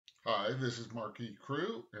Hi, this is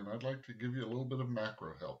MarqueeCrew, and I'd like to give you a little bit of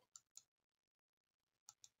macro help.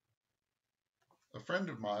 A friend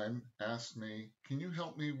of mine asked me, can you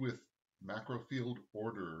help me with macro field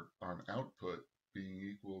order on output being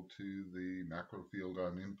equal to the macro field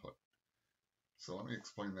on input? So let me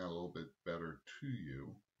explain that a little bit better to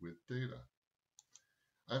you with data.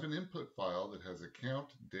 I have an input file that has a count,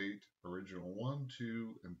 date, original 1,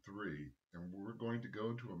 2, and 3, and we're going to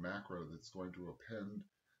go into a macro that's going to append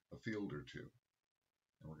a field or two.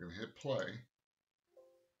 And we're going to hit play.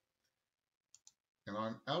 And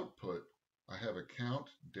on output, I have a count,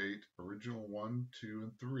 date, original 1, 2,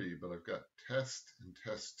 and 3, but I've got test and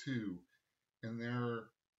test 2, and they're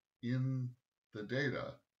in the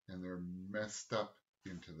data, and they're messed up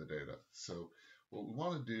into the data. So what we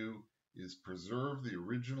want to do is preserve the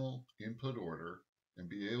original input order and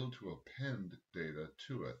be able to append data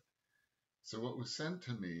to it. So what was sent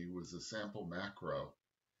to me was a sample macro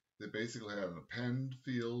that basically had an append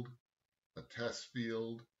field, a test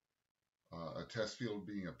field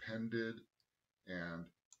being appended, and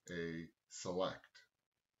a select.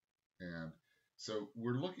 And so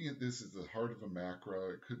we're looking at this as the heart of a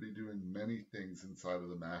macro. It could be doing many things inside of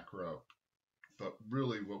the macro, but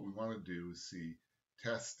really what we want to do is see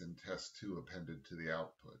test and test2 appended to the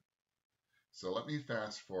output. So let me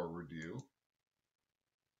fast forward you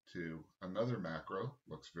to another macro.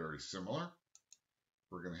 Looks very similar.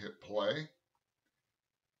 We're going to hit play.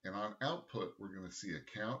 And on output, we're going to see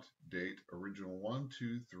a count, date, original 1,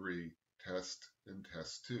 2, 3, test, and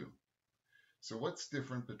test2. So what's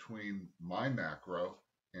different between my macro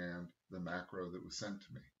and the macro that was sent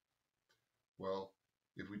to me? Well,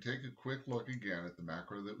 if we take a quick look again at the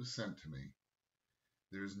macro that was sent to me,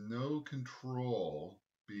 there's no control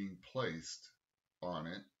being placed on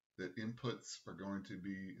it that inputs are going to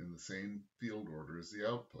be in the same field order as the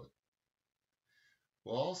output.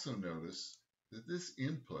 We'll also notice that this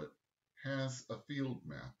input has a field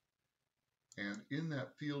map. And in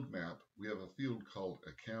that field map, we have a field called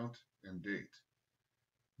account and date.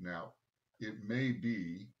 Now, it may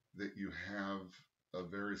be that you have a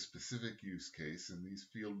very specific use case, and these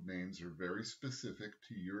field names are very specific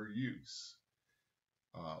to your use.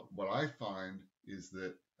 What I find is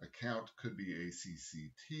that account could be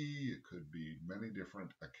ACCT, it could be many different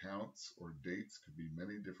accounts, or dates could be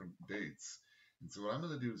many different dates. And so what I'm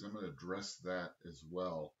going to do is I'm going to address that as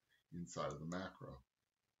well inside of the macro.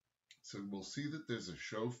 So we'll see that there's a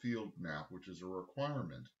show field map, which is a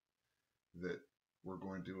requirement that we're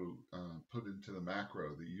going to put into the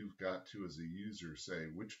macro that you've got to, as a user, say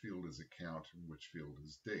which field is account and which field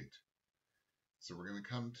is date. So we're going to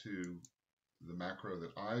come to the macro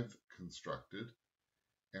that I've constructed,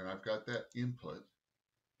 and I've got that input,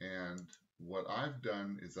 and what I've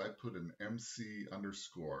done is I put an MC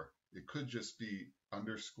underscore. It could just be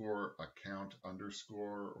underscore account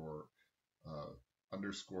underscore, or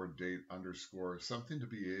underscore date underscore, something to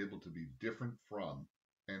be able to be different from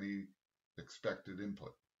any expected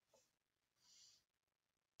input.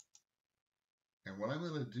 And what I'm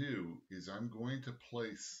going to do is I'm going to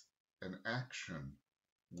place an action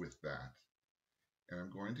with that. And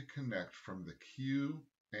I'm going to connect from the queue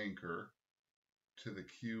anchor to the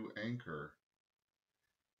queue anchor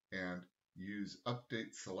and use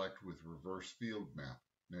update select with reverse field map.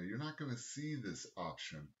 Now you're not going to see this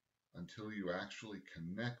option until you actually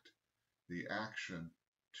connect the action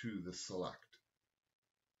to the select.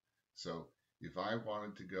 So if I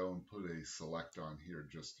wanted to go and put a select on here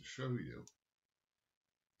just to show you,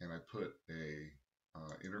 and I put a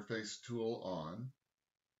interface tool on,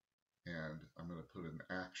 and I'm going to put an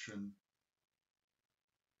action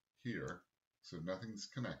here, so nothing's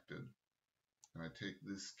connected, and I take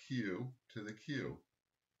this queue to the queue,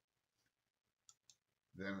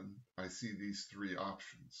 then I see these three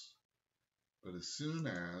options. But as soon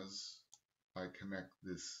as I connect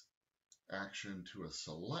this action to a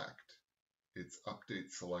select, it's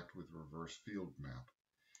update select with reverse field map.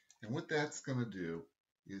 And what that's going to do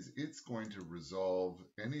is it's going to resolve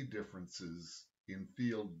any differences in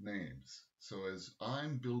field names. So as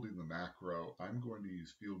I'm building the macro, I'm going to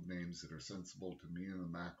use field names that are sensible to me in the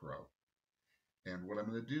macro. And what I'm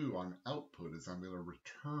going to do on output is I'm going to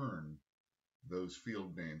return those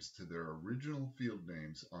field names to their original field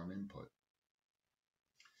names on input.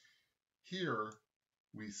 Here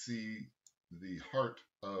we see the heart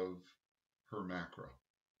of her macro.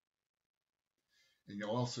 And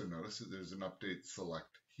you'll also notice that there's an update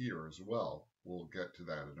select here as well. We'll get to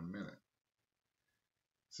that in a minute.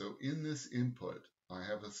 So in this input, I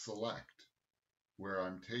have a select where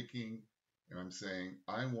I'm taking and I'm saying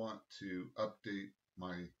I want to update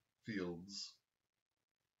my fields.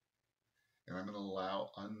 and I'm going to allow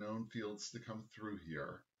unknown fields to come through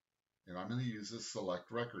here, and I'm going to use the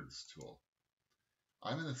Select Records tool.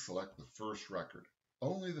 I'm going to select the first record,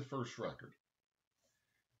 only the first record,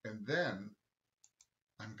 and then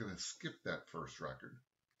I'm going to skip that first record.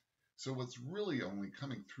 So what's really only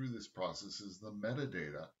coming through this process is the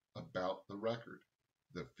metadata about the record,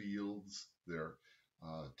 the fields, their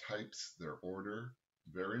types, their order,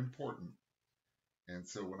 very important. And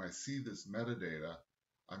so when I see this metadata,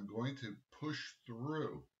 I'm going to push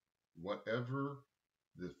through whatever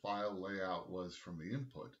the file layout was from the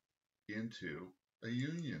input into a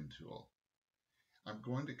union tool. I'm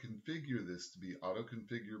going to configure this to be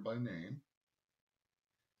auto-configure by name.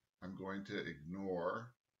 I'm going to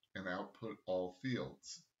ignore and output all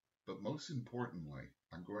fields. But most importantly,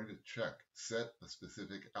 I'm going to check set a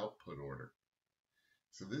specific output order.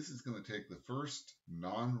 So this is going to take the first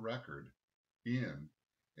non-record in,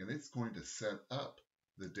 and it's going to set up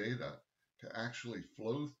the data to actually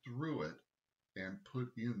flow through it and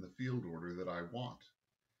put in the field order that I want.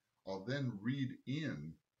 I'll then read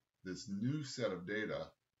in this new set of data,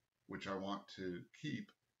 which I want to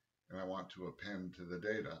keep, and I want to append to the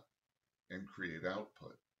data and create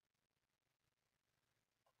output.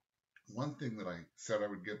 One thing that I said I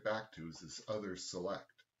would get back to is this other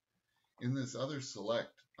select. In this other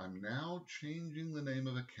select, I'm now changing the name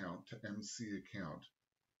of account to MC account.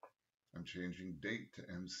 I'm changing date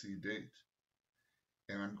to MC date.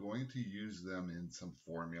 And I'm going to use them in some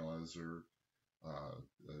formulas or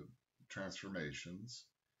transformations.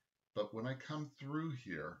 But when I come through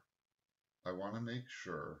here, I want to make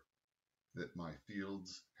sure that my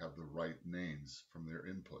fields have the right names from their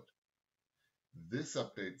input. This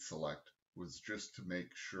update select was just to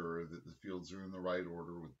make sure that the fields are in the right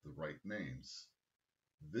order with the right names.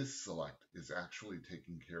 This select is actually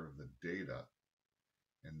taking care of the data.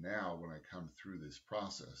 And now when I come through this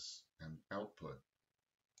process and output,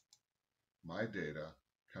 my data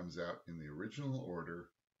comes out in the original order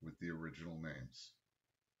with the original names.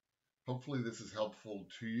 Hopefully this is helpful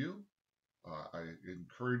to you. I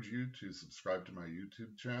encourage you to subscribe to my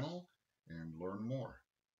YouTube channel and learn more.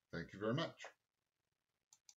 Thank you very much.